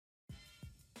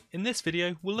In this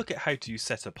video, we'll look at how to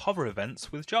set up hover events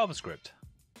with JavaScript.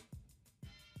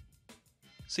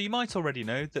 So you might already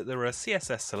know that there are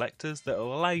CSS selectors that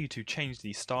will allow you to change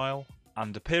the style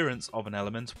and appearance of an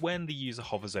element when the user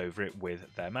hovers over it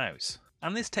with their mouse.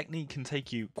 And this technique can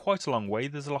take you quite a long way.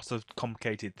 There's a lot of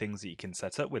complicated things that you can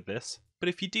set up with this. But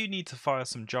if you do need to fire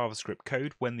some JavaScript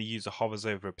code when the user hovers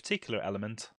over a particular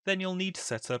element, then you'll need to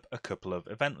set up a couple of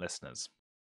event listeners.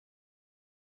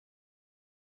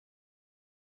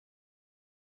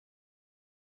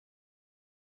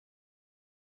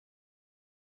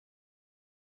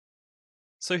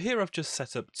 So here I've just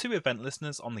set up two event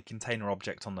listeners on the container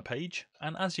object on the page,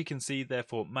 and as you can see they're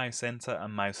for mouse enter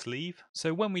and mouse leave.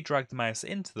 So when we drag the mouse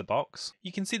into the box,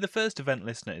 you can see the first event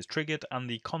listener is triggered and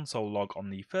the console log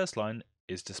on the first line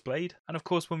is displayed, and of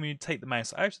course when we take the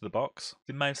mouse out of the box,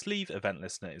 the mouse leave event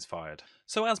listener is fired.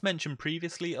 So as mentioned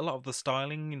previously, a lot of the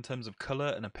styling in terms of colour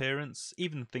and appearance,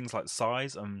 even things like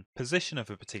size and position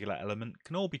of a particular element,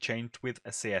 can all be changed with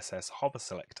a CSS hover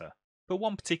selector. But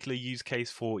one particular use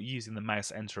case for using the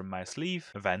mouse enter and mouse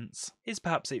leave events is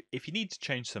perhaps if you need to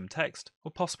change some text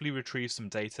or possibly retrieve some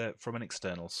data from an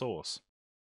external source.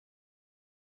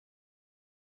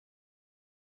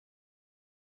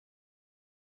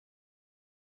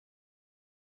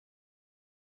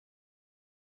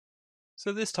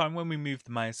 So this time when we move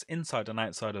the mouse inside and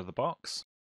outside of the box,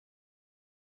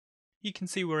 you can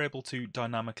see we're able to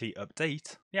dynamically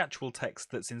update the actual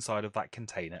text that's inside of that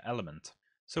container element.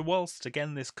 So whilst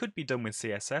again this could be done with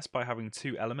CSS by having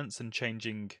two elements and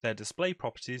changing their display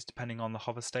properties depending on the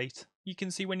hover state, you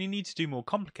can see when you need to do more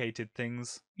complicated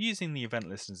things, using the event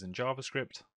listeners in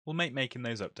JavaScript will make making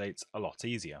those updates a lot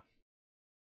easier.